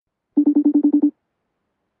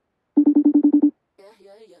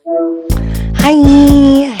Hi!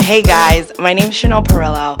 Hey guys, my name is Chanel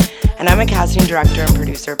Perillo, and I'm a casting director and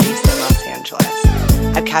producer based in Los Angeles.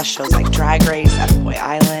 I've cast shows like Drag Race, Boy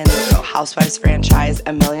Island, the Real Housewives franchise,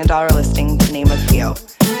 and $1 Million Listing, to name a few.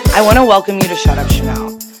 I want to welcome you to Shut Up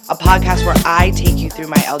Chanel, a podcast where I take you through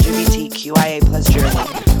my LGBTQIA plus journey,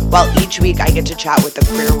 while each week I get to chat with the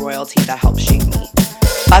queer royalty that helped shape me.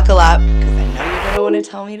 Buckle up, because I know you're going to want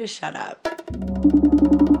to tell me to shut up.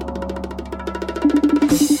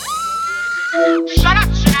 Shut up,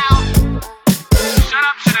 Chanel! Shut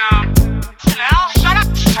up, Chanel! Chanel, shut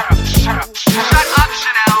up! Shut up, shut up! Shut up,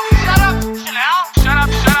 Chanel! Shut up, Chanel! Shut up,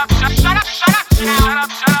 shut up, shut up, shut up, Chanel!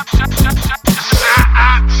 Shut up, shut up, shut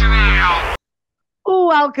up, Chanel!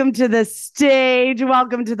 Welcome to the stage.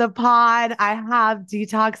 Welcome to the pod. I have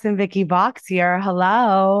Detox and Vicky Vox here.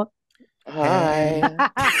 Hello. Hi.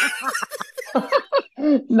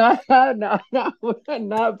 not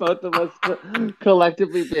both of us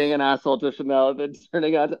collectively being an asshole to Chanel and then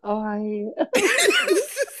turning out, hi.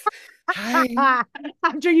 Hi.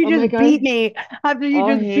 After you just beat me.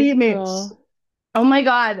 Girl. Oh my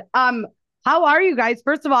God. How are you guys?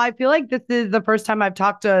 First of all, I feel like this is the first time I've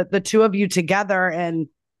talked to the two of you together in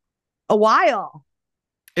a while.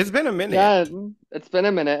 It's been a minute. Yeah, it's been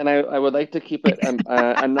a minute, and I would like to keep it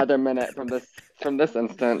another minute from this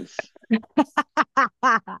instance.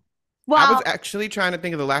 Well, I was actually trying to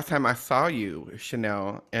think of the last time I saw you,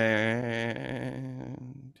 Chanel,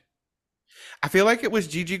 and I feel like it was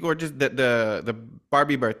Gigi Gorgeous. The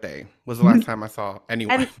Barbie birthday was the last time I saw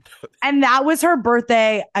anyone. And that was her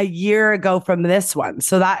birthday a year ago from this one,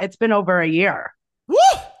 so that it's been over a year. Woo!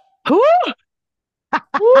 Woo!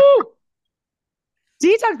 Woo!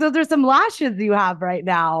 Detox, those are some lashes you have right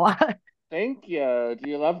now. Thank you. Do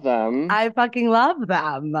you love them? I fucking love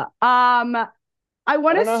them. I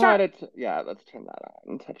want to start. Yeah, let's turn that on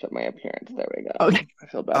and touch up my appearance. There we go. Okay. I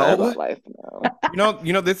feel better about life now.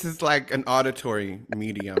 You know, this is like an auditory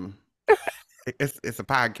medium. It's a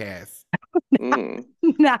podcast.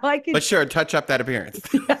 Now I can. But sure, touch up that appearance.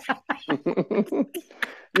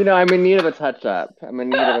 You know, I'm in need of a touch up.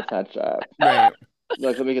 Right.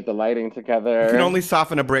 Look, let me get the lighting together. You can only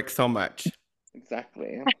soften a brick so much.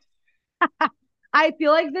 Exactly. I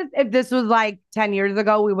feel like if this was like 10 years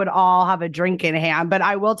ago, we would all have a drink in hand. But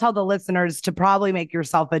I will tell the listeners to probably make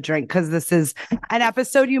yourself a drink, because this is an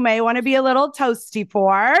episode you may want to be a little toasty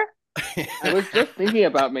for. I was just thinking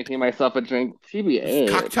about making myself a drink. TBA.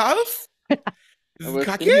 Cocktails? I was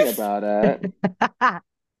thinking about it.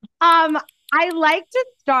 I like to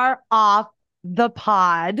start off the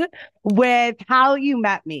pod with how you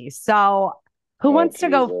met me. So who wants to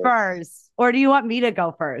go first? Or do you want me to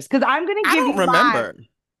go first? Because I'm going to give you remember.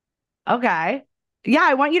 Okay. Yeah,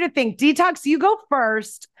 I want you to think. Detox, you go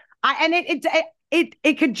first.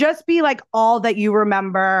 It could just be like all that you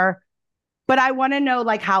remember, but I want to know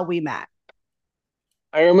like how we met.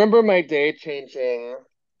 I remember my day changing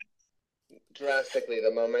drastically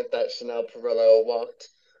the moment that Chanel Perillo walked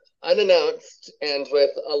unannounced and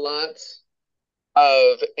with a lot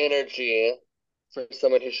of energy for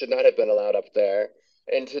someone who should not have been allowed up there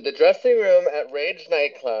into the dressing room at Rage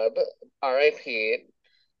nightclub, RIP,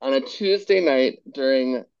 on a Tuesday night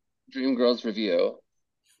during Dreamgirls Review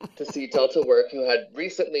to see Delta Work, who had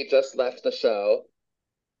recently just left the show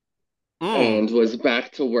and was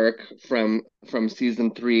back to work from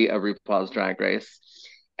season 3 of RuPaul's Drag Race.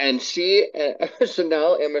 And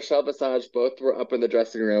Chanel and Michelle Visage both were up in the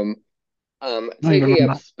dressing room, taking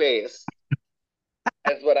up space.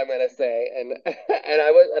 Is what I'm gonna say, and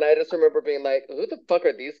I just remember being like, "Who the fuck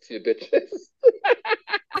are these two bitches?"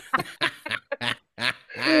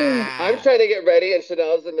 I'm trying to get ready, and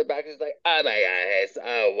Chanel's in the back. She's like, "Oh my god,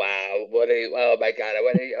 oh wow, oh my god,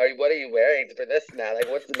 what are you wearing for this now? Like,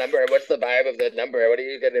 what's the number? What's the vibe of the number? What are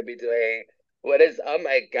you gonna be doing? Oh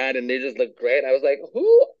my god!" And they just look great. I was like,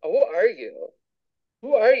 "Who are you?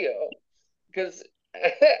 Who are you?" Because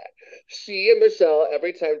she and Michelle,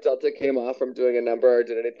 every time Delta came off from doing a number or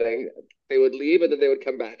did anything, they would leave and then they would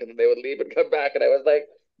come back and then they would leave and come back. And I was like,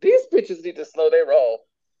 these bitches need to slow their roll.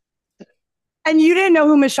 And you didn't know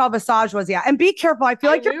who Michelle Visage was yet. And be careful. I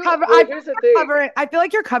feel like you're covering. I feel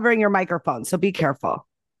like you're covering your microphone. So be careful.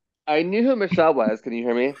 I knew who Michelle was. Can you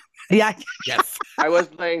hear me? Yeah. Yes. I was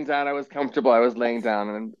laying down. I was comfortable. I was laying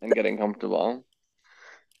down and getting comfortable.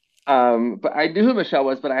 But I knew who Michelle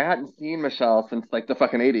was, but I hadn't seen Michelle since like the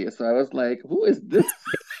fucking 80s. So I was like, who is this?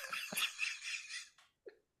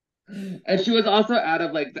 And she was also out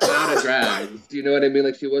of drags. Do you know what I mean?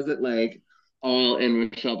 Like she wasn't like all in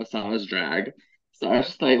Michelle Visage drag. So I was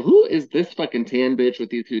just like, who is this fucking tan bitch with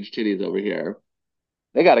these huge titties over here?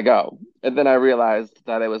 They gotta go. And then I realized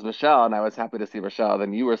that it was Michelle, and I was happy to see Michelle.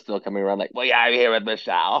 Then you were still coming around like, well, yeah, I'm here with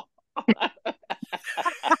Michelle.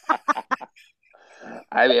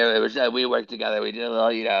 I'm here with Michelle. We worked together. We did a little,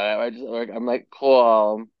 I just work. I'm like,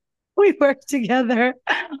 cool, We worked together.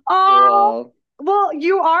 Oh, cool. well,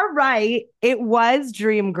 you are right. It was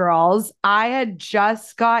Dream Girls. I had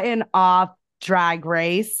just gotten off Drag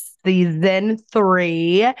Race season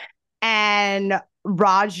 3, and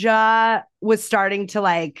Raja was starting to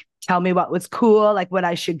like tell me what was cool, like what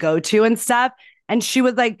I should go to and stuff. And she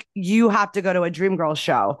was like, you have to go to a Dream Girls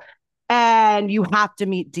show and you have to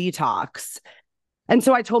meet Detox. And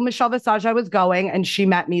so I told Michelle Visage I was going, and she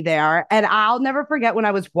met me there. And I'll never forget when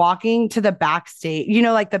I was walking to the backstage,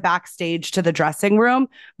 like the backstage to the dressing room,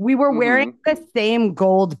 we were wearing Hmm. the same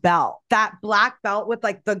gold belt, that black belt with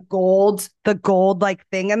like the gold like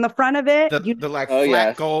thing in the front of it. The like Oh flat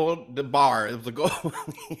yes, gold, the bar. It was a gold.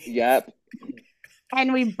 yep.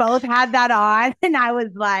 And we both had that on. And I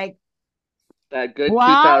was like, That good what?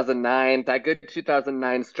 2009, that good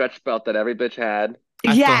 2009 stretch belt that every bitch had.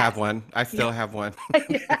 I still Yes. have one. I still have one.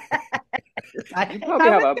 Yes. You I, probably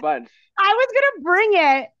I have was a bunch. I was gonna bring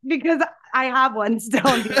it because I have one still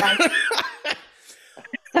and be like,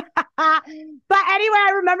 but anyway,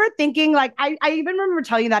 I remember thinking, like, I even remember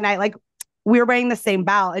telling you that night, like, we were wearing the same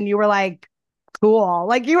belt, and you were like, cool.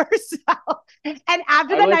 Like, you were so. And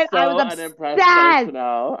after I that was night, I was so unimpressed by obsessed.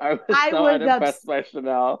 Chanel. I was I so was unimpressed by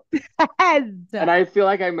Chanel. obsessed. And I feel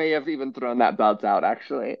like I may have even thrown that belt out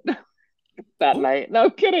actually that Oh, night. No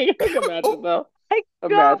I'm kidding. Like, imagine oh, though. My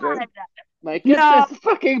God. Imagine. Like, get No, this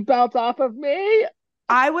fucking belt off of me.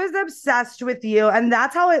 I was obsessed with you. And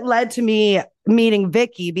that's how it led to me meeting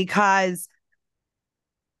Vicky because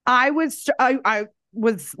I was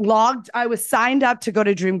logged. I was signed up to go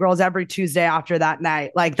to Dream Girls every Tuesday after that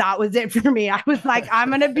night. Like that was it for me. I was like, I'm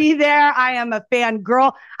gonna be there. I am a fan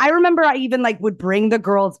girl. I remember I even like would bring the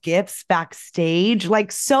girls gifts backstage.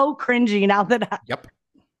 Like so cringy now that yep.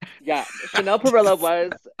 Yeah, Chanel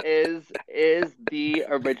Perilla is the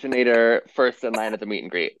originator first in line at the meet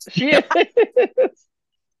and greet. She is.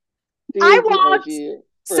 She I is the walked OG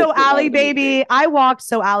so first in line Allie at the meet and greet. baby. I walked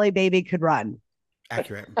so Allie baby could run.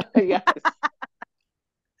 Accurate. Yes.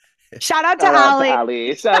 Shout out to Shout out to Allie.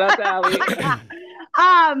 Ali. Shout out to Ali.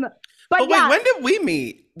 um, but But wait, yeah, when did we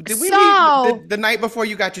meet? Did we meet so the night before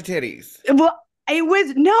you got your titties? well, it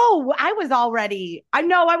was no, I was already. I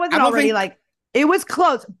know I I wasn't don't already think. like it was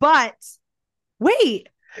close, but wait,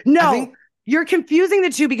 I no, think you're confusing the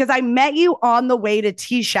two because I met you on the way to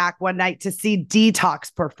T Shack one night to see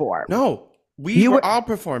Detox perform. no. We You were were, all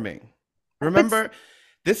performing. but Remember,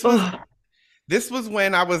 this was ugh. this was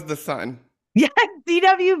when I was the son. Yes,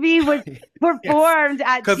 DWB was Yes, performed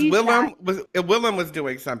at because T Shack. Willem was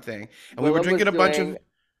doing something, and we were Willem was drinking a bunch doing of.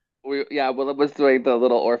 Willem was doing the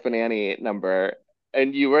little Orphan Annie number,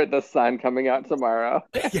 and you were the sun coming out tomorrow.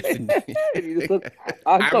 Yes, indeed. And you just said,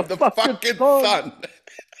 I'm the I'm the fucking fucking sun. son.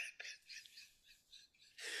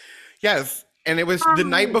 Yes, and it was the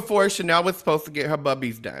night Um, before Chanel was supposed to get her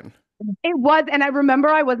bubbies done, It was, and I remember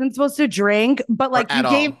I wasn't supposed to drink, but or like you at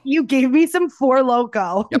gave all. you gave me some Four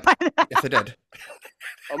Loco. Yep. Yes, I did.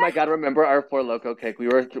 Oh my God, remember our Four Loco cake? We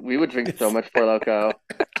would drink so Yes. much Four Loco.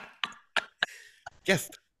 Yes.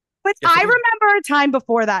 But Yes, I I did. remember a time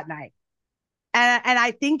before that night, and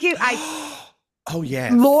I think Oh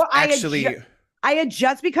yes. Lord, Actually, I had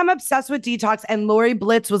just become obsessed with Detox, and Lori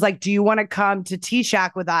Blitz was like, "Do you want to come to T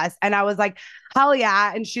Shack with us?" And I was like, "Hell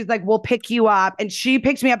yeah!" And she's like, "We'll pick you up." And she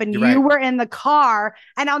picked me up, and you're you right. were in the car.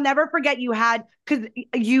 And I'll never forget you had because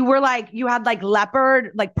you had like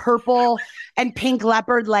leopard, like purple and pink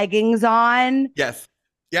leopard leggings on, Yes.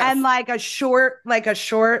 and Yes. like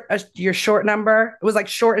your short number. It was like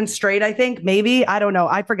short and straight. I think maybe I don't know.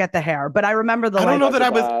 I forget the hair, but I remember the I don't like. know that Bugger I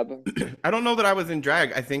was. Bob. I don't know that I was in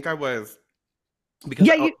drag. I think I was because.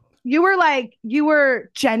 Yeah, you were like you were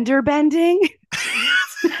gender bending.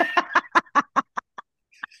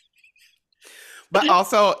 But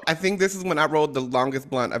also, I think this is when I rolled the longest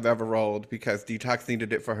blunt I've ever rolled because Detox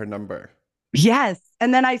needed it for her number. Yes.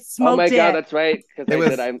 And then I Oh my smoked God, it. that's right. Because It I was.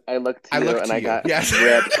 did. I looked to I you looked and to I you. got Yes.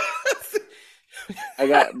 ripped.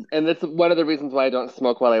 And that's one of the reasons why I don't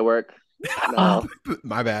smoke while I work Oh, now.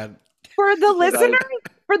 My bad. for the Because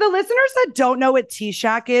I listeners that don't know what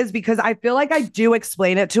T-Shack is, because I feel like I do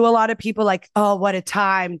explain it to a lot of people, like, oh, what a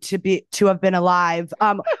time to have been alive.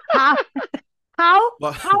 How how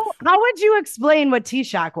Well, how would you explain what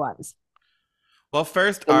T-Shack was? well,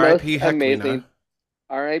 first, the most R.I.P. amazing Heclina.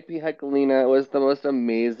 R.I.P. Heckelina was the most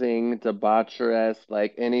amazing, debaucherous,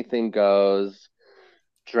 like anything goes,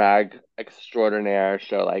 drag extraordinaire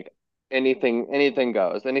show. Like anything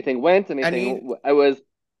goes. Anything went, I need. I was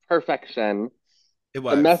perfection. It The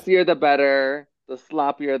was. messier, the better. The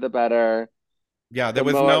sloppier, the better. Yeah, there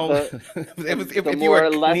The was more no. the It was the if you were more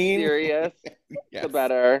less clean. serious, Yes. the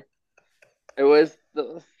better. It was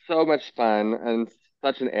so much fun and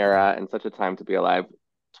such an era and such a time to be alive.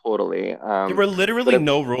 Totally. There were But literally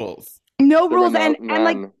no rules. No there were rules, and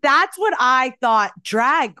like none. that's what I thought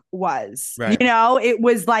drag was. You Right. know, it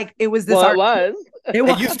was this Well, it art. was. It It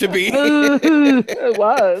was. used to be. It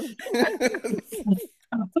was.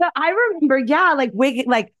 But I remember, yeah, like wig,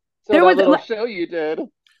 like So there that was little like, show you did.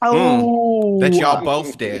 That y'all oh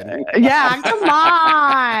both did. yeah, come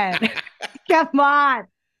on, come on.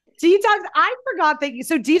 Detox. I forgot that you.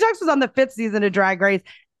 So Detox was on the 5th season of Drag Race,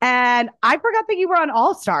 and I forgot that you were on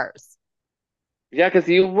All Stars. Yeah, because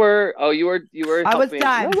you were I was helping.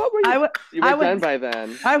 done. No, what were you? I was. You I were was. done by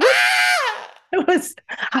then. I was.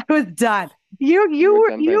 I was done. You You you were were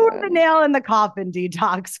done by you were the then. nail in the coffin,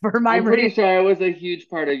 Detox, for my I'm pretty race. sure I was a huge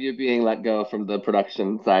part of you being let go from the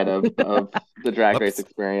production side of the Drag Race Whoops.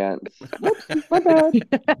 experience. Whoops, my bad.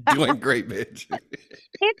 Doing great, bitch.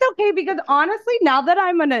 It's okay because honestly, now that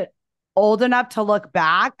I'm old enough to look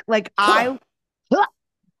back, like I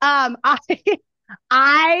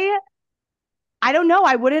I I don't know.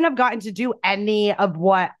 I wouldn't have gotten to do any of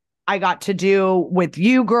what I got to do with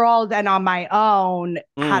you girls and on my own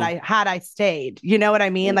had I stayed. You know what I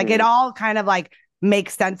mean? Like it Hmm. all kind of like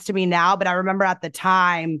makes sense to me now, but I remember at the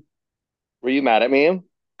time Were you mad at me?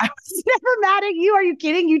 I was never mad at you. Are you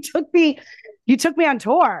kidding? You took me on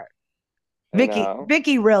tour. I know.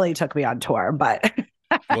 Vicky really took me on tour, but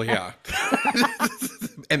Well, yeah.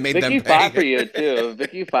 And made them Vicky fought for pay. you too.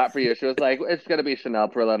 Vicky fought for you. She was like, "It's gonna be Chanel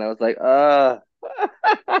Perla," and I was like,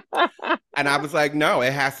 And I was like, no,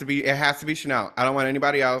 it has to be Chanel. I don't want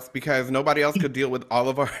anybody else because nobody else could deal with all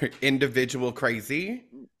of our individual crazy.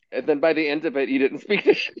 And then by the end of it, you didn't speak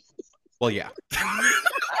to. Well, yeah.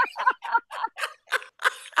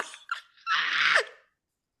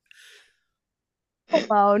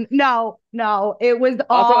 alone. No, it was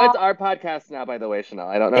Also, all it's our podcast now, by the way, Chanel.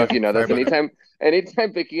 I don't know Yeah, if you know sorry this. about that.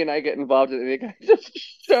 Anytime Vicky and I get involved in any kind of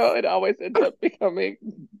show, it always ends up becoming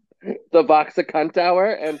the Vox a cunt hour,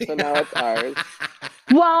 and so now it's ours.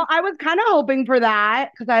 well, I was kind of hoping for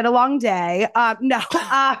that because I had a long day. No,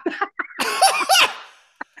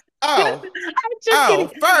 Oh, I'm just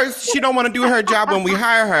kidding. first she don't want to do her job when we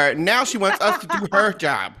hire her. Now she wants us to do her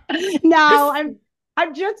job. No,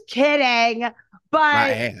 I'm just kidding. My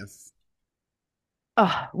But ass.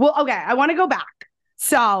 well, okay, I want to go back.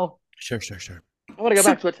 So Sure. I want to go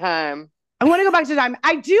So- back to a time. I want to go back to time.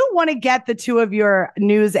 I do want to get the two of your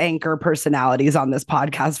news anchor personalities on this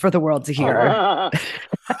podcast for the world to hear.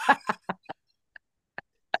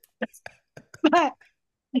 But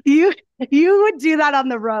you would do that on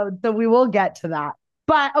the road, so we will get to that.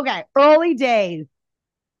 But okay, early days.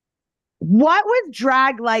 What was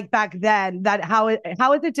drag like back then? How is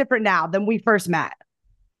it different now than we first met?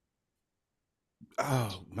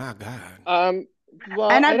 Oh my God.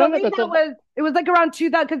 Well, And I don't know. believe it was like around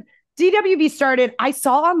 2000 because DWV started. I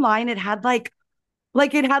saw online it had like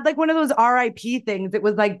one of those RIP things. It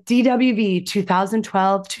was like DWV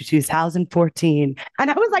 2012 to 2014.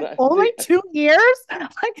 And I was like, only 2 years?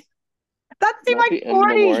 Like that seemed Not like the in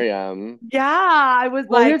 40. memoriam. Yeah, I was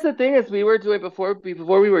Well, like, here's the thing: is we were doing before we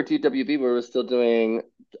were DWB, we were still doing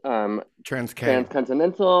Trans K.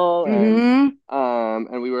 Transcontinental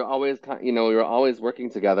and we were always we were always working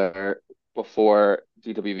together before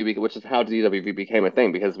DWB, which is how DWB became a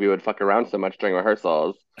thing because we would fuck around so much during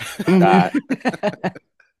rehearsals that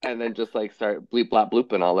and then just like start bleep blop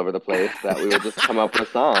blooping all over the place that we would just come up with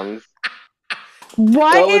songs.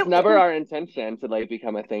 what? So it was never our intention to like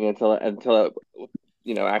become a thing until it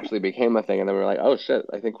actually became a thing, and then we were like, oh shit,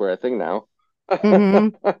 I think we're a thing now.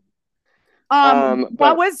 What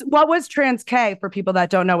But was Trans K for people that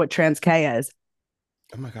don't know what Trans K is?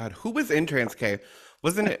 Oh my God. Who was in Trans K?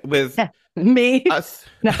 Wasn't it with Me? us?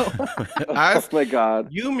 No. oh my God,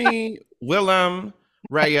 You, me, Willem,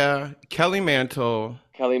 Raya, Kelly Mantle,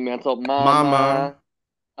 Kelly Mantle, Mama.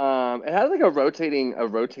 it had like a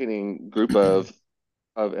rotating group of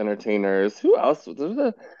entertainers. Who else?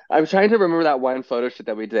 I'm trying to remember that one photo shoot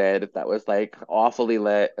that we did that was like awfully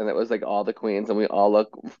lit, and it was like all the queens, and we all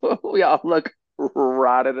look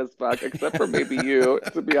rotted as fuck, except for maybe you,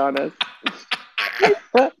 to be honest.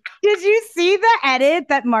 Did you see the edit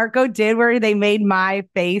that Marco did where they made my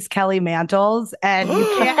face Kelly Mantles and you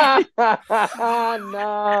can't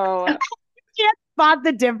No. spot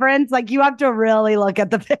the difference? Like you have to really look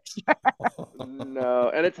at the picture.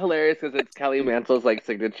 No, and it's hilarious because it's Kelly Mantle's like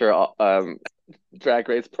signature Drag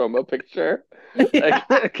Race promo picture.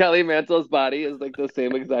 Like Kelly Mantle's body is like the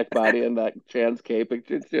same exact body in that Trans K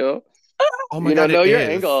picture too. Oh my God, Know it your is.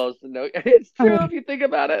 angles. No, it's true if you think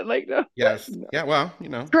about it. Like no, Yes. no. Yeah, well,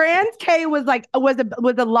 Trans K was like was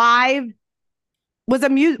a live was a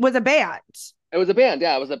band. It was a band,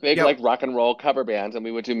 yeah. It was a big Yep. like rock and roll cover band, and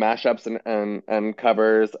we would do mashups and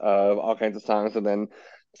covers of all kinds of songs, and then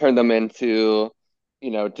turn them into,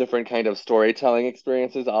 different kind of storytelling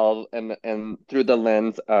experiences, all and through the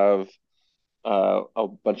lens of a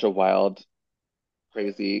bunch of wild,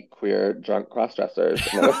 crazy, queer, drunk cross-dressers,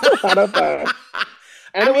 and it was a lot of fun.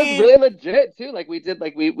 And I it was mean, really legit too. Like we did,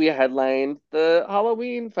 like we headlined the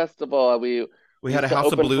Halloween festival. we We had a used to House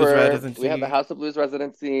of open Blues for we had the residency. House of Blues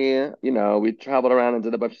residency. We traveled around and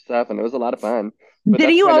did a bunch of stuff, and it was a lot of fun. But Didn't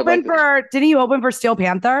that's you kind of like open for didn't you open for Steel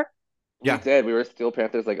Panther? we Yeah, did. We were Steel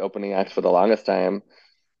Panthers like opening acts for the longest time.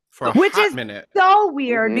 for a Which hot is minute. so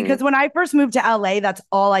weird Hmm. because when I first moved to LA, that's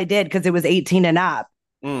all I did because it was 18 and up.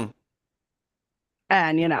 Mm.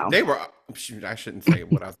 And They were, shoot, I shouldn't say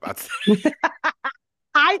what I was about to say.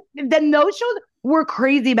 then those shows were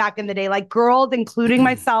crazy back in the day. Like girls, including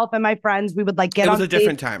myself and my friends, we would like get It was on a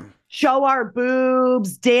different stage, time. show our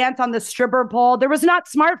boobs, dance on the stripper pole. There was not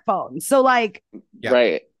smartphones. So like Yeah.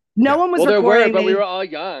 Right. no Yeah. one was Well, there were, recording but we me. were all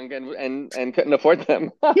young and couldn't afford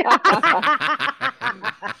them.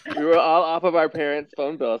 We were all off of our parents'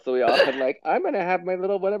 phone bill, so we all had like, I'm gonna have my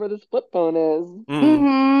little whatever this flip phone is.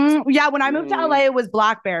 Yeah, when I moved to Mhm. LA, it was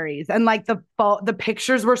Blackberries, and like the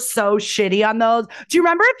pictures were so shitty on those. Do you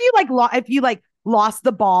remember if you like lost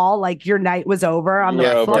the ball, like your night was over on You the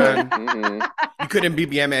were Yes, over phone? it. done. Hmm. You couldn't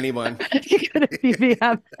BBM anyone. You couldn't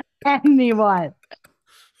BBM anyone.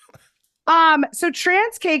 So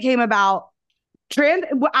Trans K came about.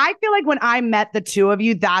 I feel like when I met the two of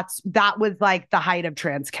you, that was like the height of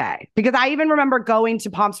Trans K because I even remember going to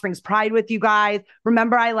Palm Springs Pride with you guys.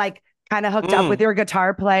 Remember, I like kind of hooked up with your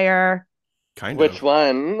guitar player. Kind Which of.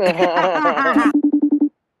 one?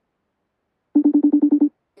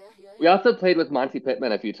 We also played with Monty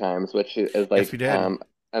Pittman a few times, which is Yes, like we did. an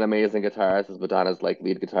amazing guitarist. Is Madonna's like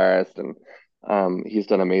lead guitarist, and he's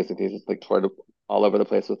done amazing things. He's like toured all over the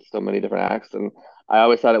place with so many different acts. And I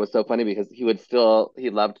always thought it was so funny because he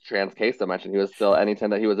loved Trans K so much, and he was still anytime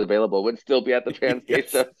that he was available would still be at the Trans K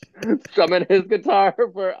Yes. shows strumming his guitar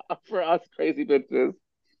for us crazy bitches.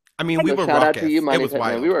 I mean, we So were shout out to you, raucous. It Monty was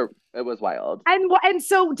Pittman. wild. It was wild. And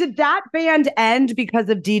so did that band end because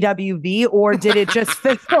of DWV or did it just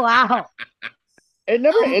fizzle out? It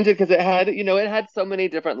never ended because it had so many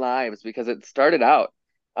different lives because it started out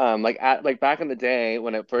like back in the day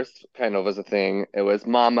when it first kind of was a thing. It was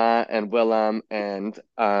Mama and Willem and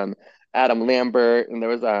Adam Lambert, and there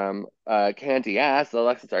was Candy Ass,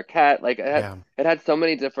 Alexis Arquette. Like Yeah. it had so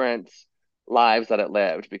many different lives that it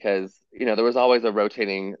lived because there was always a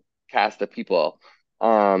rotating cast of people.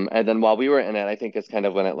 And then while we were in it, I think is kind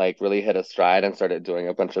of when it like really hit a stride and started doing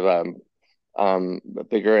a bunch of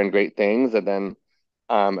bigger and great things. And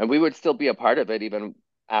we would still be a part of it even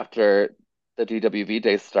after the DWV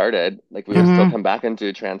days started. Like we would still come back and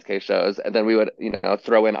do Trans K shows, and then we would,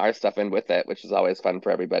 throw in our stuff in with it, which is always fun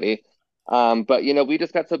for everybody. But we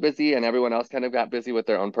just got so busy, and everyone else kind of got busy with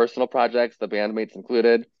their own personal projects, the bandmates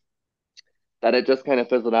included, that it just kind of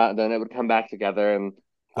fizzled out, and then it would come back together. And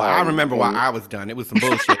Well, I remember why and I was done. It was some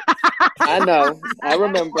bullshit. I know, I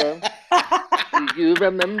remember. Do you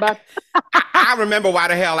remember? I remember why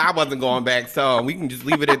the hell I wasn't going back, so we can just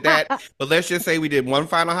leave it at that. But let's just say we did one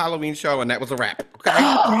final Halloween show, and that was a wrap. Okay.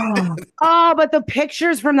 Oh, but the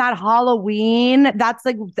pictures from that Halloween, that's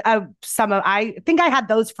like I think I had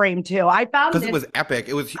those framed too. I found Because it this. was epic.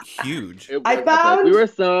 It was huge. It I was found- epic. We were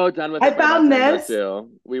so done with I it by that found time, though, this. too.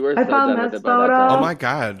 We were I so found done with this it by that photo. time. Oh my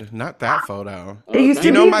God, not that photo. Oh, It used Do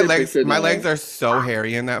you to know be- my Good legs? picture, My though. legs are so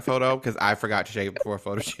hairy in that photo because I forgot to shave before a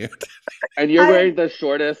photo shoot. And you're I- wearing the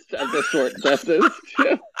shortest of the short dresses,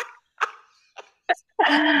 too.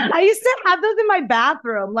 I used to have those in my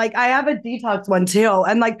bathroom. Like I have a detox one too.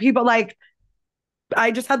 And like people like I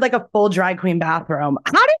just had like a full dry queen bathroom.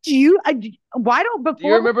 How did you why don't before Do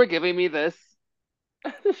you remember giving me this,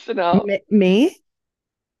 Chanel? me?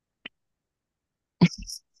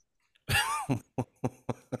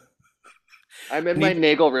 I'm in my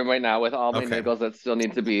nagel room right now with all my Okay. nagels that still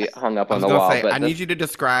need to be hung up I on was the wall. gonna say, But I need you to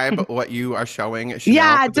describe what you are showing. Chanel,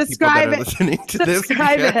 Yeah, to the people that describe are it. listening to this.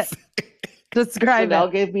 Describe it. because- Describe Chanel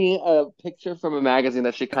it. gave me a picture from a magazine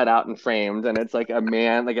that she cut out and framed, and it's like a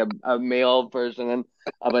man, like a male version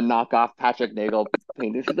of a knockoff Patrick Nagel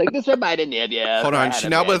painting. She's like, "This reminded me of you." Hold so I on, had to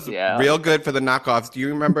Chanel make was you. real good for the knockoffs. Do you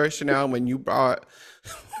remember, Chanel, when you brought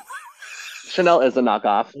Chanel is a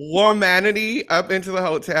knockoff. Womanity up into the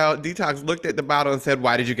hotel. Detox looked at the bottle and said,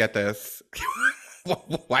 "Why did you get this?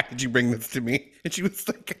 Why did you bring this to me?" And she was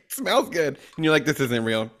like, "It smells good." And you're like, "This isn't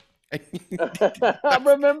real." And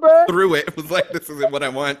Remember? threw it. It was like, "This isn't what I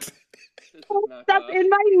want." That's in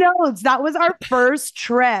my notes. That was our first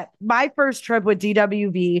trip. My first trip with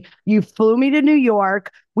DWV. You flew me to New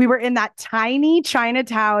York. We were in that tiny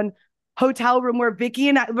Chinatown hotel room where Vicky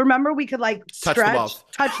and I remember we could like Touch the walls.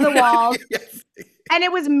 touch the walls. Yes. And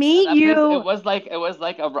it was me, It you. was like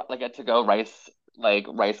a to-go rice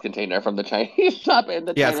container from the Chinese shop in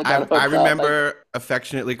the Yes, Chinatown I hotel. remember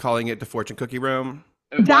affectionately calling it the fortune cookie room.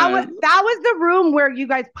 That was the room where you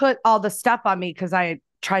guys put all the stuff on me because I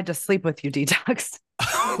tried to sleep with you, Detox.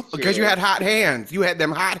 Because you had hot hands. You had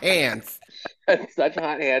them hot hands. Such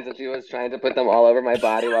hot hands, and she was trying to put them all over my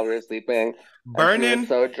body while we were sleeping. Burning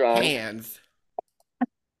so drunk. hands.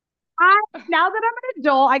 Now that I'm an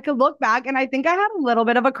adult, I could look back and I think I had a little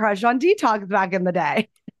bit of a crush on Detox back in the day.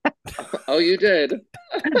 Oh, you did.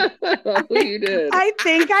 Oh, you did. I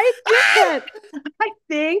think I did. I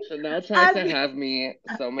think Chanel tried to have me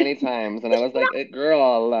so many times, and I was like,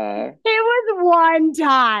 "Girl." it was one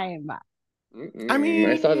time. I mean,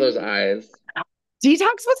 I saw those eyes.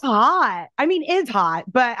 Detox was hot. I mean, is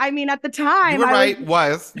hot, but I mean, at the time, you were right.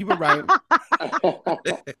 You were right.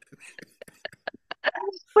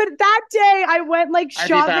 But that day, I went like I've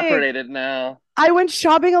shopping. evaporated now. I went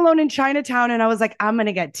shopping alone in Chinatown, and I was like, I'm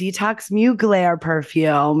gonna get Detox Mugler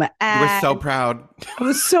perfume. And You were so proud. I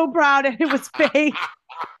was so proud, and it was fake.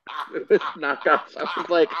 It was knockoff. I was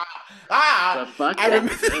like, the fuck? I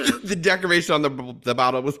remember the decoration on the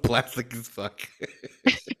bottle was plastic as fuck.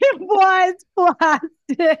 It was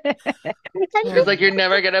plastic. She was like, "You're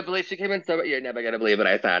never gonna believe." She came in so. "You're never gonna believe what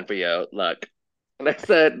I found for you. Look." And I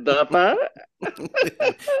said, "The fuck?"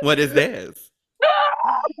 What is this?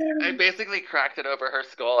 I basically cracked it over her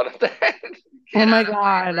skull and said, Oh my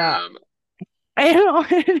God. I know.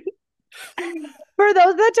 For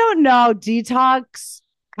those that don't know, Detox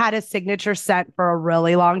had a signature scent for a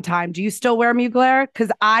really long time. Do you still wear Mugler?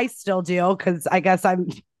 Because I still do, because I guess I'm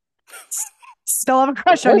still have a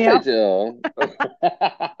crush on you. I do.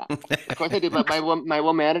 Of course I do, but my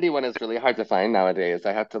womanity one is really hard to find nowadays.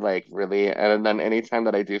 I have to like really, and then anytime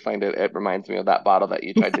that I do find it, it reminds me of that bottle that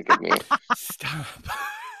you tried to give me. Stop.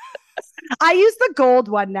 I use the gold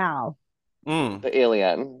one now. The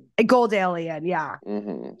Alien. A gold Alien, yeah.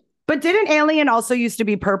 Mm-hmm. But didn't Alien also used to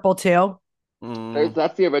be purple too?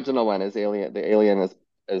 That's the original one. Is Alien? The Alien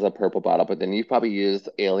is a purple bottle, but then you've probably used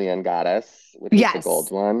Alien Goddess, which is the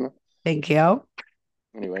gold one. Thank you.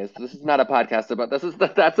 Anyways, this is not a podcast about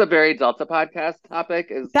that's a very Delta podcast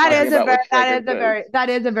topic. That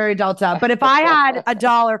is a very Delta. But if I had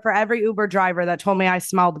 $1 for every Uber driver that told me I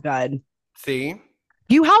smelled good, see,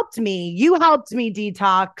 you helped me. You helped me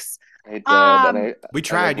detox. I did. We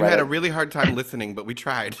tried. You had a really hard time listening, but we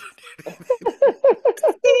tried.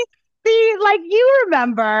 See, like you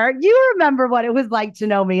remember what it was like to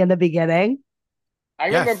know me in the beginning. I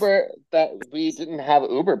remember that we didn't have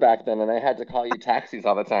Uber back then, and I had to call you taxis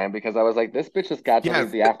all the time because I was like, this bitch has got to leave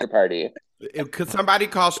the after party. Could somebody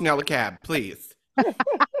call Chanel a cab, please?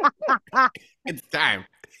 It's time.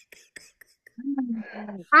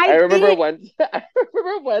 I remember when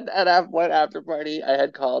at one after party I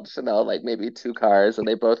had called Chanel like maybe 2 cars, and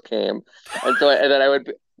they both came, and then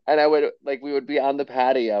I would like we would be on the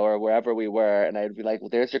patio or wherever we were, and I'd be like, "Well,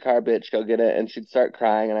 there's your car, bitch, go get it," and she'd start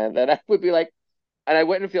crying, and then I would be like. And I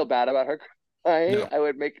wouldn't feel bad about her crying. No. It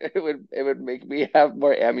would make me have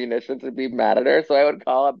more ammunition to be mad at her. So I would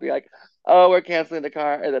call and be like, "Oh, we're canceling the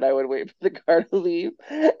car," and then I would wait for the car to leave.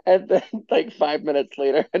 And then like 5 minutes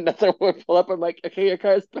later, another one would pull up. I'm like, "Okay, your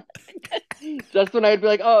car's back." Just when I'd be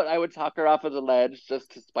like, "Oh," I would talk her off of the ledge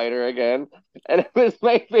just to spite her again. And it was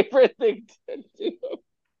my favorite thing to do.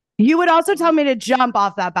 You would also tell me to jump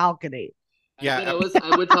off that balcony. Yeah, I would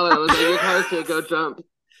tell her, I was like, "Your car's here, go jump.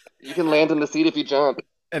 You can land in the seat if you jump."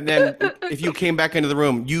 And then if you came back into the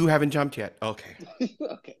room, you haven't jumped yet. Okay.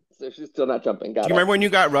 Okay. So she's still not jumping. Do you remember when you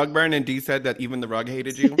got rug burn and Dee said that even the rug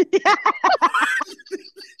hated you?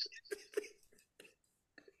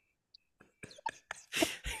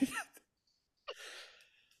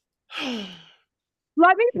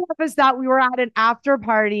 Let me preface that we were at an after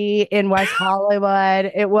party in West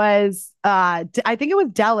Hollywood. It was, I think it was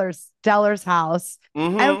Deller's house.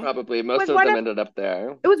 Mm-hmm. Probably most of them ended up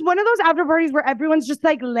there. It was one of those after parties where everyone's just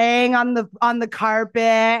like laying on the carpet,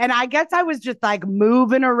 and I guess I was just like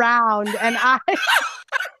moving around, and I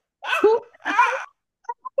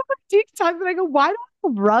talks and I go, "Why don't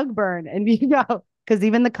I rug burn?" And you go, "Because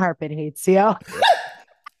even the carpet hates you."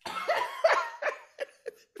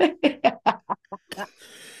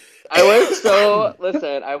 I was so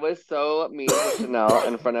listen. I was so mean to Chanel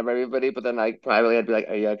in front of everybody, but then like privately, I'd be like,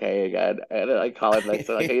 "Are you okay? Are you good?" And then like call it like,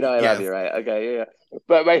 so like, "Hey, you know, I love Yes. you, right? Okay, yeah." Yeah."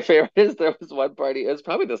 But my favorite is there was one party. It was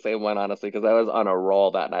probably the same one, honestly, because I was on a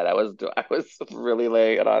roll that night. I was really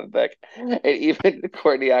laying it on thick, and even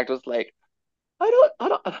Courtney Act was like, I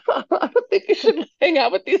don't think you should hang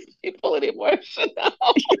out with these people anymore, Chanel."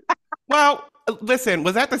 Well, listen,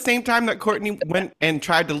 was that the same time that Courtney went and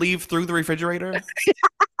tried to leave through the refrigerator?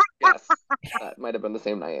 Yes, that might have been the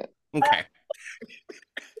same night. Okay.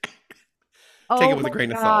 Take it Oh with a my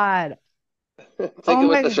grain of salt. God. Take Oh it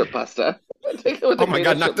with my the God. shrimp pasta. Take it with Oh a my grain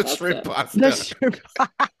God, of not shrimp the shrimp pasta. The pasta. shrimp.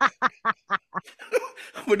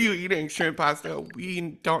 What are you eating? Shrimp pasta? We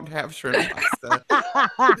don't have shrimp pasta.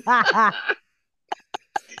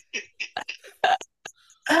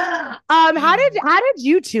 How did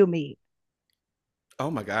you two meet? Oh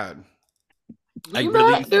my God. I We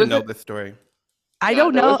really met. used to know this story. I Yeah,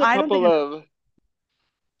 don't there know. was a I don't think couple of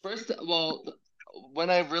first. Well, when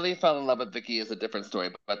I really fell in love with Vicky is a different story.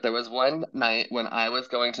 But there was one night when I was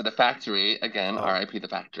going to the factory again, Oh. R.I.P. the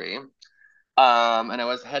factory. And I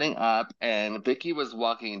was heading up, and Vicky was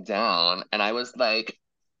walking down, and I was like,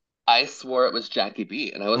 I swore it was Jackie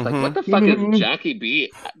B. And I was like, what Mm-hmm. the fuck is Jackie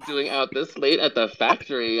B doing out this late at the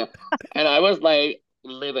factory? And I was like,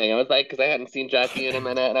 living. I was like, because I hadn't seen Jackie in a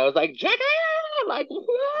minute. And I was like, Jackie! Like,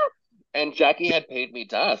 "What?" And Jackie had paid me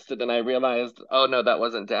dust. And then I realized, oh no, that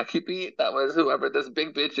wasn't Jackie B. That was whoever this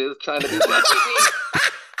big bitch is trying to be Jackie B.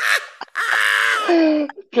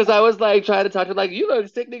 Because I was like trying to talk to her, like, you look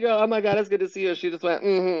sick, nigga. Oh my God, it's good to see you. She just went,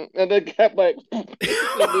 and then kept like,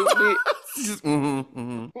 basically moved me, Just,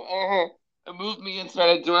 mm-hmm. and moved me and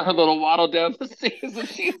started doing her little waddle down the stairs that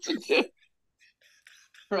she used to do.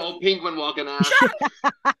 Her old penguin walking ass.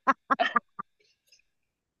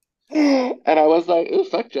 And I was like, ooh,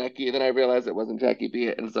 fuck Jackie. And then I realized it wasn't Jackie B.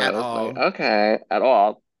 And so At I was like, all. okay, at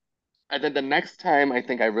all. And then the next time I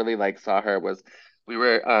think I really like saw her was we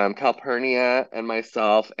were Calpurnia and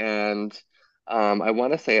myself and I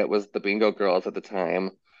want to say it was the Bingo Girls at the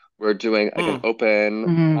time. We're doing like an Mm.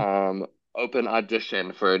 Mhm. open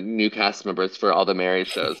audition for new cast members for all the Mary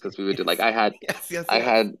shows because we would do like Yes. I had Yes, yes, I yes.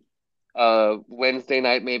 had Wednesday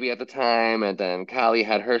night maybe at the time and then Callie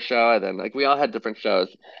had her show and then like we all had different shows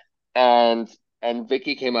and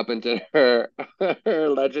Vicky came up and did her her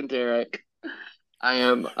legendary I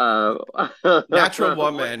am Natural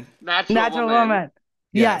woman. natural Natural woman woman.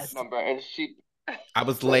 Yes. Yes. number, and she I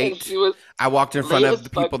was and late. she was I walked in front late of as the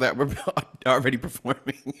fuck. people that were already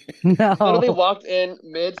performing. Literally No. walked in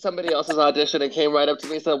mid somebody else's audition and came right up to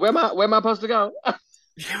me and said, where am I supposed to go?"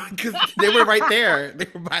 Because they were right there. They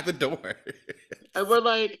were by the door. And we're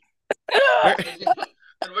like, Where,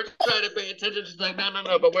 and we're trying to pay attention. She's like, no, no,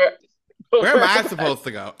 no, but where am I am I, supposed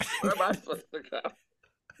to go? where am I supposed to go?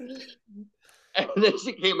 And then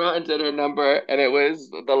she came out and did her number, and it was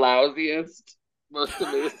the lousiest, most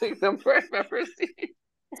amazing number I've ever seen.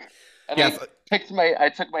 And Yes. I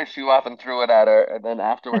took my shoe off and threw it at her. And then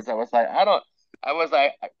afterwards, I was like,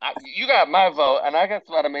 you got my vote, and I just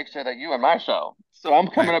want to make sure that you in my show. So I'm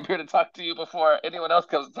coming Right. up here to talk to you before anyone else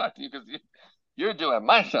comes to talk to you because you're doing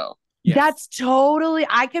my show. Yes. That's totally,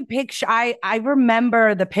 I could picture, I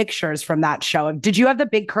remember the pictures from that show. Did you have the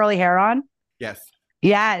big curly hair on? Yes.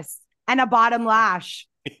 Yes. And a bottom lash.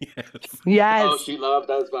 Yes. Yes. Oh, she loved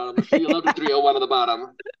those bottoms. She loved the 301 on the bottom.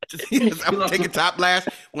 Yes, I would take a top lash.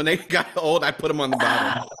 When they got old, I put them on the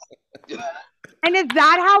bottom. And is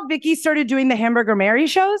that how Vicky started doing the Hamburger Mary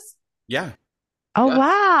shows? Yeah. Oh, Yes.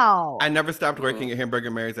 wow. I never stopped working at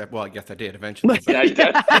Hamburger Mary's. Well, I guess I did eventually. But... Yeah, you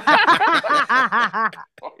did.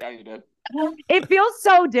 Oh, yeah, you did. It feels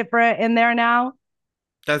so different in there now.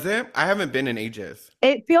 Does it? I haven't been in ages.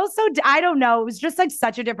 It feels so, I don't know. It was just like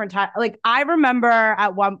such a different time. Like I remember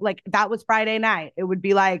at one, like that was Friday night. It would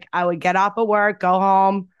be like, I would get off of work, go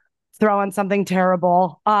home, throw on something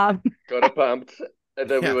terrible. Go to Pumped, and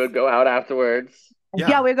then we Yes. would go out afterwards.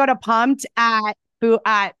 Yeah, we go to Pumped at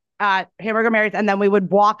Hamburger Mary's, and then we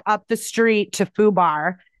would walk up the street to Foo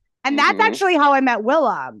Bar. And that's actually how I met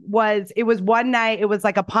Willem. It was one night, it was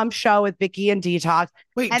like a Pump show with Vicky and Detox.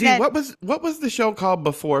 Wait, And dude, then- what was the show called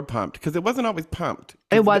before Pumped? Because it wasn't always Pumped.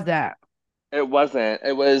 It wasn't. It wasn't.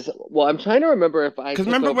 It was. Well, I'm trying to remember if I 'Cause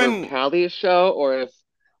took remember over when- Callie's show or if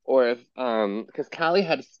because Callie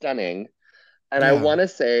had Stunning, and I Yeah. want to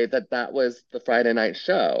say that was the Friday night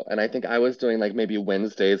show, and I think I was doing like maybe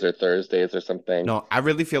Wednesdays or Thursdays or something. No, I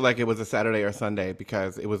really feel like it was a Saturday or Sunday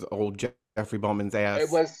because it was old Jeffrey Bowman's ass. It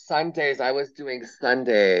was Sundays. I was doing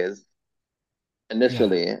Sundays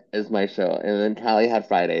initially as my show, and then Callie had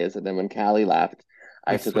Fridays, and then when Callie left,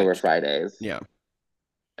 I We took over switched. Fridays. Yeah.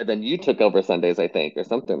 And then you took over Sundays, I think, or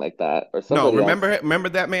something like that, or No, somebody else. remember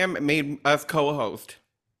that man made us co-host.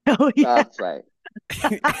 Oh yeah. That's right.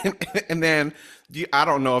 And then I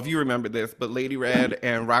don't know if you remember this, but Lady Red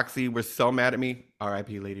and Roxy were so mad at me.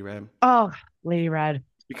 R.I.P. Lady Red. Oh, Lady Red.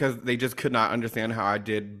 Because they just could not understand how I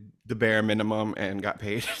did the bare minimum and got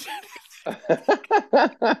paid.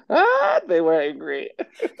 They were angry.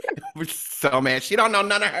 We're so mad. She don't know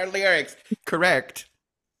none of her lyrics. Correct.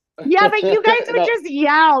 Yeah, but you guys would No, just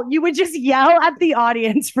yell. You would just yell at the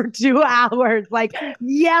audience for 2 hours, like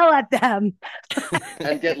yell at them.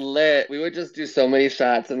 and get lit. We would just do so many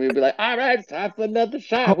shots, and we'd be like, "All right, it's time for another Oh,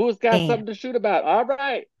 shot. Who's got man. something to shoot about? All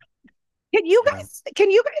right." Can you guys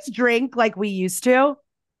drink like we used to?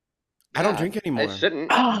 I don't Yeah, drink I anymore.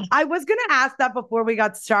 shouldn't. I was gonna ask that before we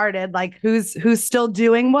got started, like who's still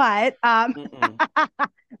doing what. Mm-mm.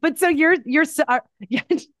 But so you're so yeah.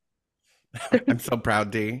 I'm so proud,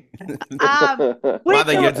 D. Wait, Father,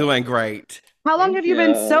 so you're doing great. how long Thank have you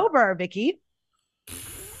been you. sober, Vicky?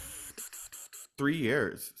 3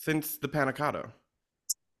 years since the panna cotta.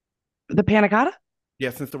 The panna cotta?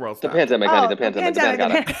 Yeah, since the world The stopped. pandemic, honey. Oh, The the pandemic. The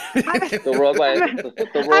pandemic. panic. The worldwide. I'm, The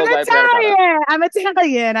I'm worldwide panic. Italian. I'm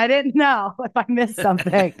Italian. I didn't know if I missed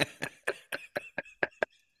something.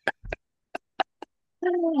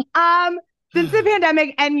 Um, since the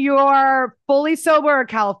pandemic, and you're fully sober or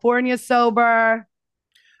California sober?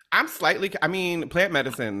 I mean, plant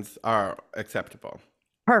medicines are acceptable.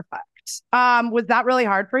 Perfect. Was that really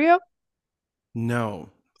hard for you? No,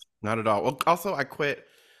 not at all. Well, also, I quit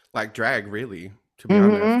like drag, really, to be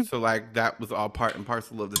Mm-hmm. honest. So, like, that was all part and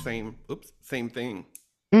parcel of the same thing.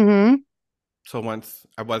 Mm-hmm. So, once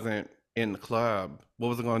I wasn't in the club, what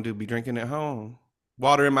was I going to do? Be drinking at home?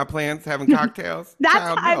 Watering my plants, having cocktails? That's,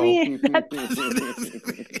 Child, I no. mean, that's,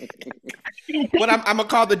 What I'm gonna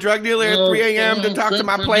call the drug dealer at 3 a.m. to talk to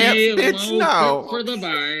my plants? Bitch, no. For the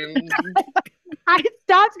vines. I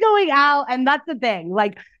stopped going out, and that's the thing.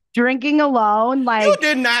 Like drinking alone, You like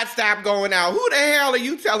did not stop going out. Who the hell are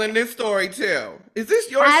you telling this story to? Is this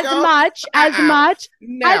your as show? much, as much,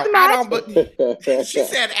 No, as I much. don't. But she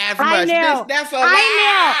said as I much. knew. Bitch, that's a I knew.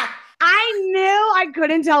 lie. I knew I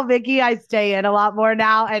couldn't tell Vicky I stay in a lot more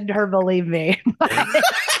now, and her believe me.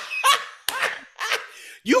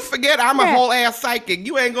 You forget I'm a whole ass psychic.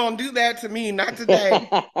 You ain't gonna do that to me, not today.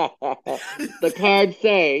 The cards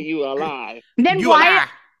say you a lie. Then You a why? lie.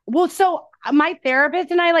 Well, so my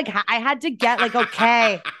therapist and I, like, I had to get like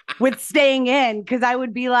okay with staying in, because I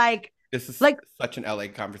would be like, This is like such an LA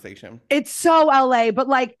conversation. it's so LA, but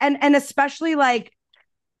like, and especially like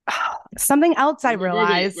something else I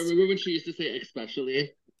realized. Remember when she used to say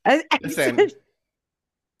especially? Listen,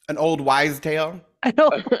 an old wise tale. I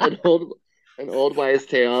know. An old wise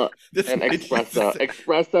tale This and bitch espresso. is-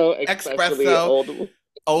 Espresso, especially Espresso. old.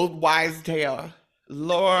 Old wise tale.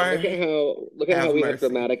 Lord. Look at how Have we mercy. have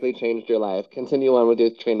dramatically changed your life. Continue on with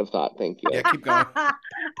your train of thought. Thank you. Yeah, keep going. I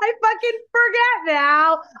fucking forget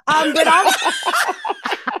now. But also,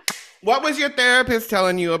 What was your therapist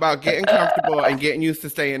telling you about getting comfortable and getting used to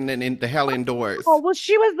staying in the hell indoors? oh well,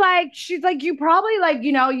 she's like, you probably like,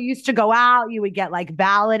 you used to go out, you would get like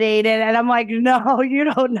validated, and I'm like, no, you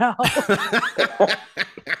don't know.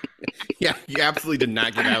 Yeah, you absolutely did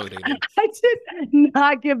not get validated. I did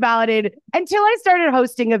not get validated until I started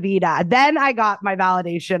hosting Avita. Then I got my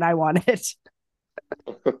validation I wanted.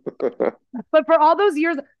 But for all those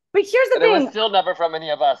years, but here's the And it was thing. still never from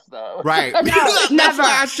any of us, though. Right. No, That's never.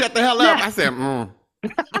 why I shut the hell up. No. I said,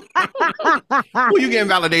 who you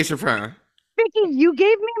getting validation from? Vicky, you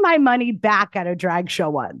gave me my money back at a drag show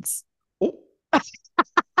once. Oh.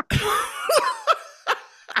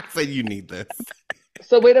 I said you need this.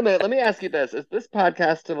 So wait a minute. Let me ask you this: is this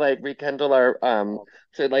podcast to like rekindle our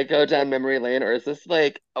to like go down memory lane, or is this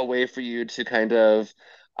like a way for you to kind of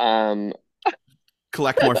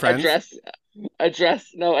Collect more friends.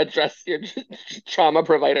 address your trauma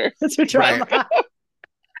provider? That's what drama. Right.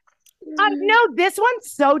 No, this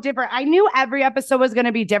one's so different. I knew every episode was going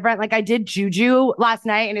to be different. Like I did Juju last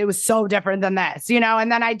night, and it was so different than this,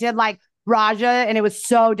 and then I did like Raja, and it was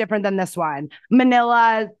so different than this one.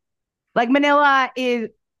 Manila is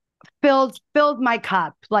fills my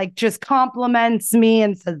cup, like just compliments me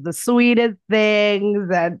and says the sweetest things.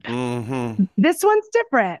 And this one's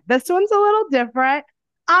different. This one's a little different.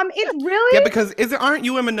 It's really because aren't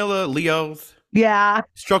you and Manila Leos? Yeah.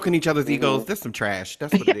 Stroking each other's egos. That's some trash.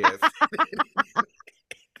 That's what it is.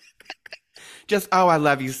 Just, oh, I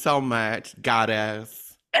love you so much,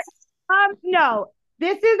 goddess. No,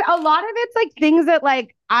 this is a lot of it's like things that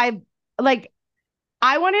like I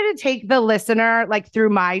wanted to take the listener like through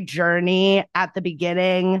my journey at the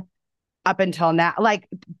beginning up until now, like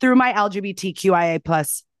through my LGBTQIA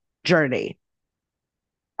plus journey,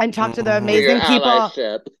 and talk to the Mhm. Your amazing people.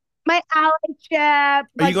 allyship. My allyship.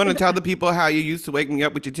 Are you going to tell the people how you used to wake me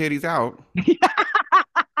up with your titties out?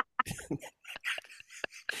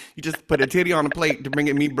 You just put a titty on a plate to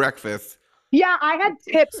bring me breakfast. Yeah, I had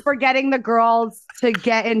tips for getting the girls to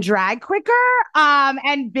get in drag quicker.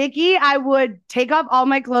 And Vicky, I would take off all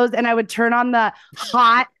my clothes and I would turn on the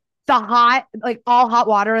hot, like all hot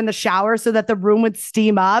water in the shower so that the room would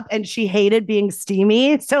steam up. And she hated being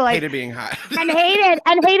steamy. So like Hated being hot. and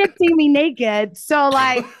hated seeing me naked. So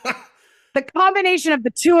like the combination of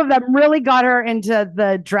the two of them really got her into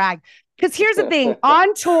the drag. Because here's the thing,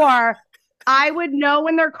 on tour, I would know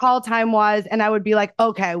when their call time was, and I would be like,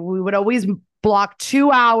 okay, we would always block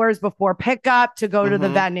 2 hours before pickup to go to the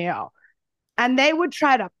venue. And they would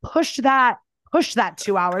try to push that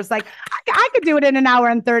 2 hours. Like, I could do it in an hour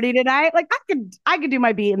and 30 tonight. Like, I could do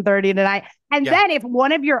my beat in 30 tonight. And then if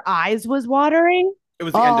one of your eyes was watering, it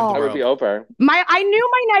was the end of the It would world. be over. I knew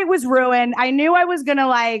my night was ruined. I knew I was gonna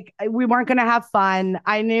we weren't gonna have fun.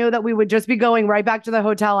 I knew that we would just be going right back to the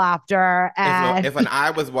hotel after. And If an eye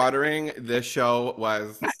was watering, the show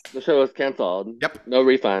was canceled. Yep. No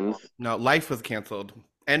refunds. No, life was canceled.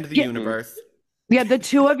 End of the universe. yeah, the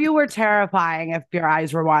two of you were terrifying if your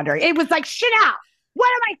eyes were wandering. It was like, shit out. What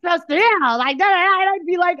am I supposed to do?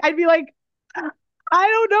 Like, I'd be like, I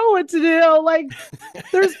don't know what to do. Like,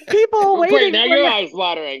 there's people waiting. Great, now your eyes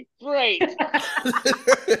watering. Great.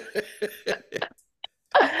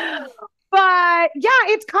 But yeah,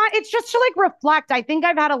 it's just to like reflect. I think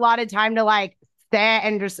I've had a lot of time to like sit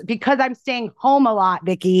and just because I'm staying home a lot,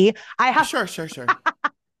 Vicky. I have Sure.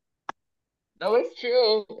 No, it's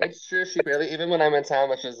true. It's true. She barely, even when I'm in town,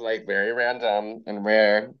 which is like very random and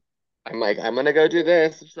rare, I'm like, I'm gonna go do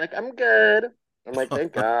this. She's like, I'm good. I'm like,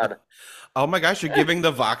 thank God. Oh my gosh, you're giving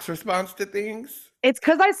the Vox response to things? It's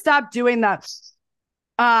because I stopped doing that.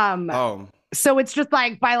 Oh. So it's just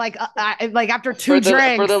like by like after two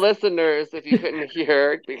drinks. For the listeners, if you couldn't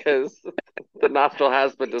hear, because the nostril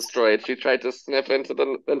has been destroyed, she tried to sniff into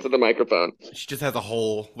the microphone. She just has a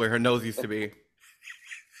hole where her nose used to be.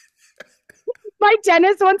 My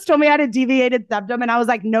dentist once told me I had a deviated septum, and I was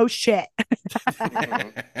like, no shit.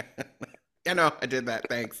 I know, I did that.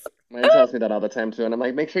 Thanks. Mine tells me that all the time too, and I'm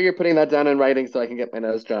like, make sure you're putting that down in writing so I can get my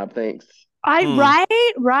nose job. Thanks.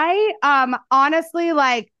 Right. Honestly,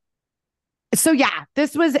 like, so yeah,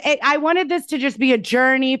 this was it. I wanted this to just be a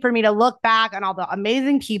journey for me to look back on all the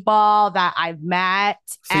amazing people that I've met.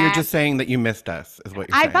 So you're just saying that you missed us, is what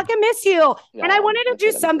you're saying. I fucking miss you. And I wanted to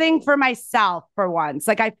do something for myself for once.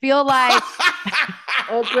 Like, I feel like.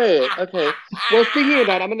 Oh, great. Okay. Well, speaking of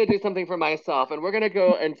that, I'm going to do something for myself, and we're going to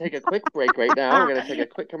go and take a quick break right now. We're going to take a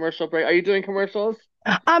quick commercial break. Are you doing commercials?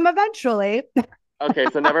 Eventually. Okay,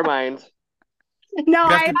 so never mind. No,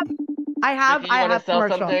 I have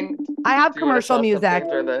commercial. Something? I have commercial music.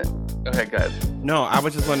 Okay, good. No, I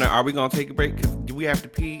was just wondering, are we going to take a break? Do we have to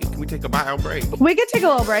pee? Can we take a bio break? We could take a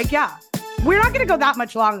little break, yeah. We're not going to go that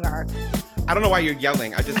much longer. I don't know why you're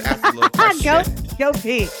yelling. I just asked a little question. Go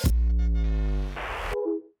pee.